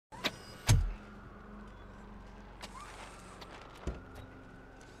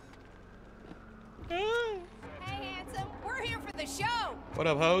What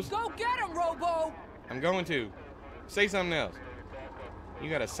up, hoes? Go get him, Robo! I'm going to. Say something else.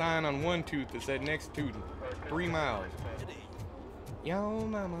 You got a sign on one tooth that said next tooth 3 miles. Yo,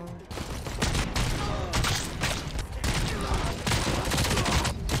 mama.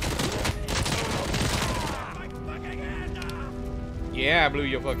 Yeah, I blew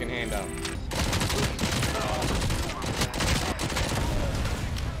your fucking hand off.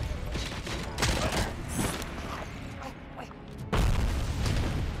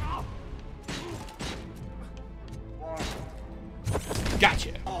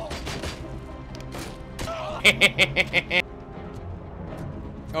 Gotcha.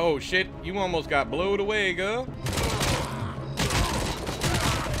 Oh shit, you almost got blowed away, girl.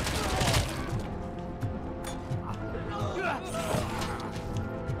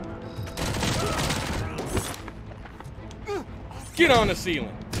 Get on the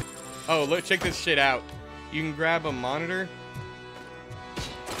ceiling. Oh, look, check this shit out. You can grab a monitor.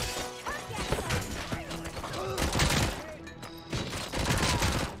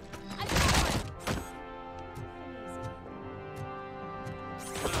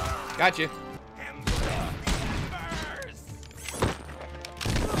 Gotcha.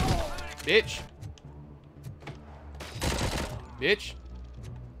 Bitch. Bitch.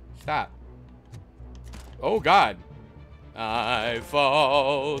 Stop. Oh, God. I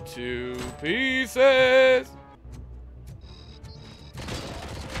fall to pieces.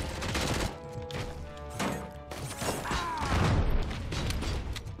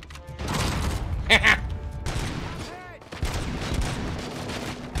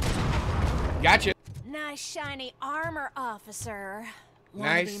 Gotcha. Nice shiny armor, officer.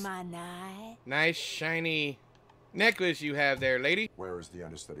 Wanna be my knight? Nice shiny necklace you have there, lady. Where is the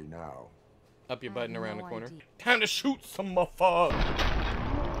understudy now? Up your button around the corner. Time to shoot some motherfuckers.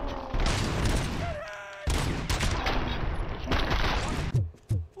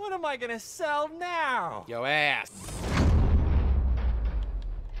 What am I gonna sell now? Yo ass.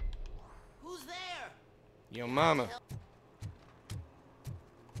 Who's there? Yo mama.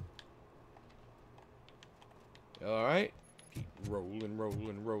 Alright. Keep rolling,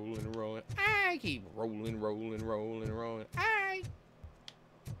 rolling, rolling, rolling. I keep rolling, rolling, rolling, rolling. I.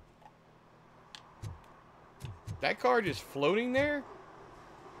 That car just floating there?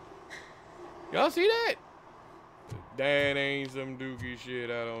 Y'all see that? That ain't some dookie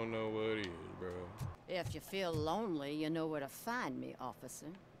shit. I don't know what it is, bro. If you feel lonely, you know where to find me, officer.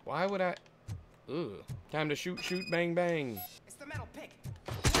 Why would I? Ugh. Time to shoot, shoot, bang, bang. It's the metal pick.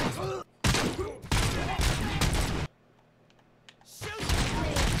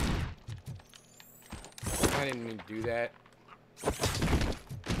 I didn't mean to do that.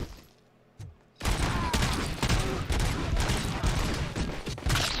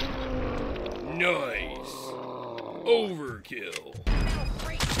 Nice. Overkill.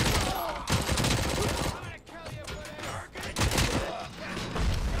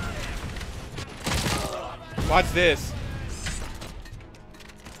 Watch this.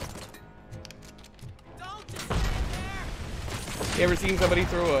 You ever seen somebody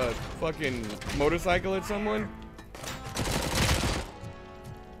throw a fucking motorcycle at someone?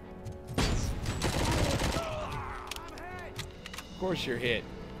 Of course you're hit.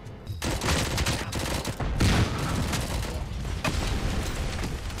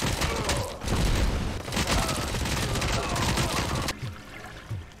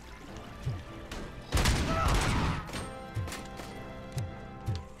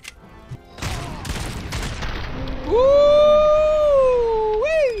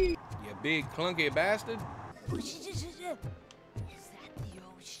 Big clunky bastard. Is that the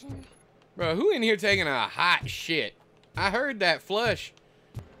ocean? Bro, who in here taking a hot shit? I heard that flush.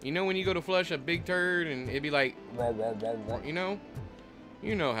 You know when you go to flush a big turd and it'd be like, you know?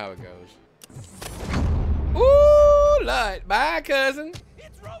 You know how it goes. Ooh, Lord. Bye, cousin.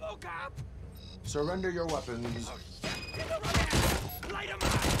 It's RoboCop. Surrender your weapons. Light 'em up.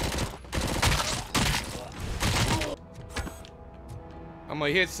 I'm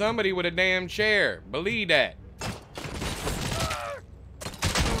gonna hit somebody with a damn chair. Believe that.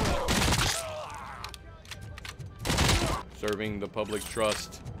 Serving the public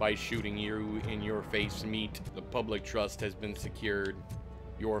trust by shooting you in your face meat. The public trust has been secured.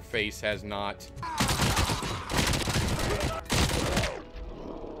 Your face has not.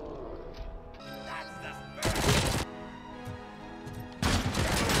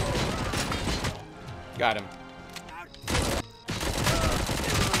 Got him.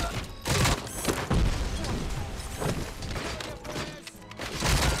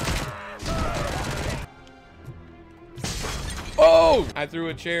 Oh! I threw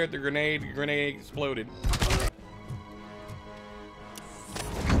a chair at the grenade exploded.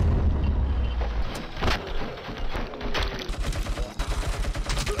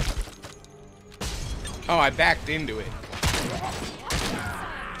 Oh, I backed into it.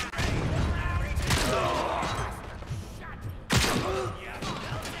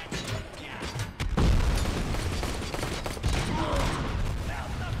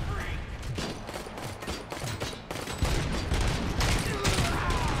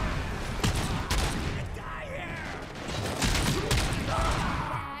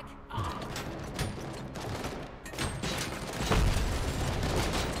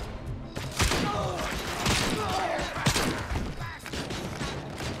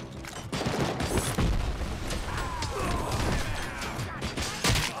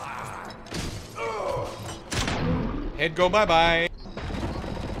 Head go bye-bye.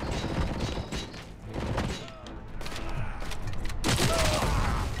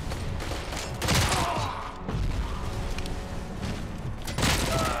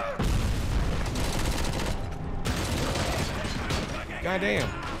 Goddamn.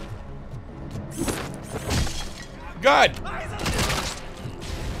 God!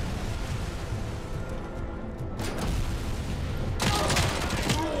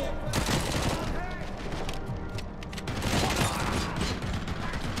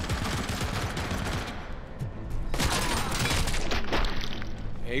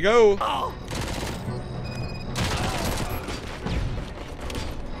 There you go. Oh.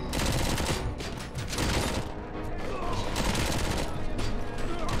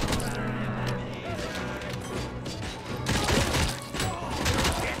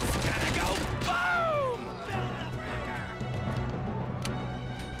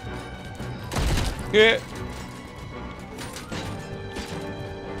 Yeah.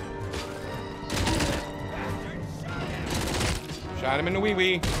 Shot him in the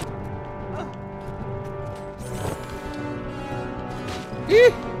wee-wee.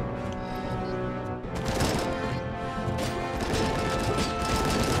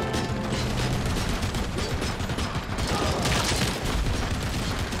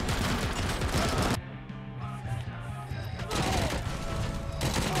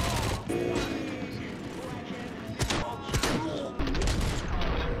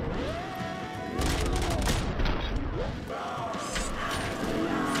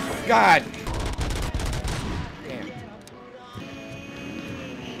 God. Damn.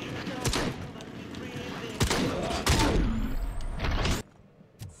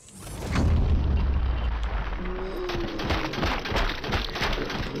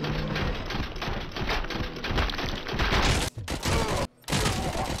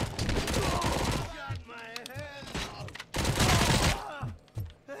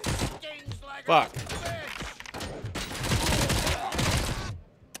 Fuck.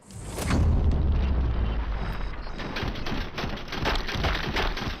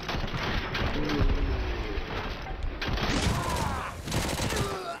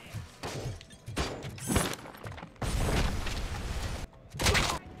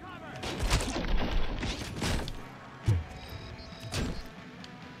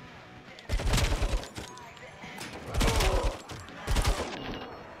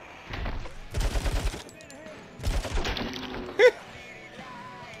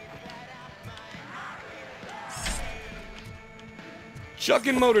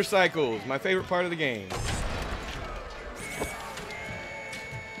 Chucking motorcycles, my favorite part of the game.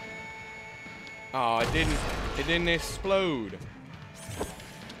 Oh, it didn't explode.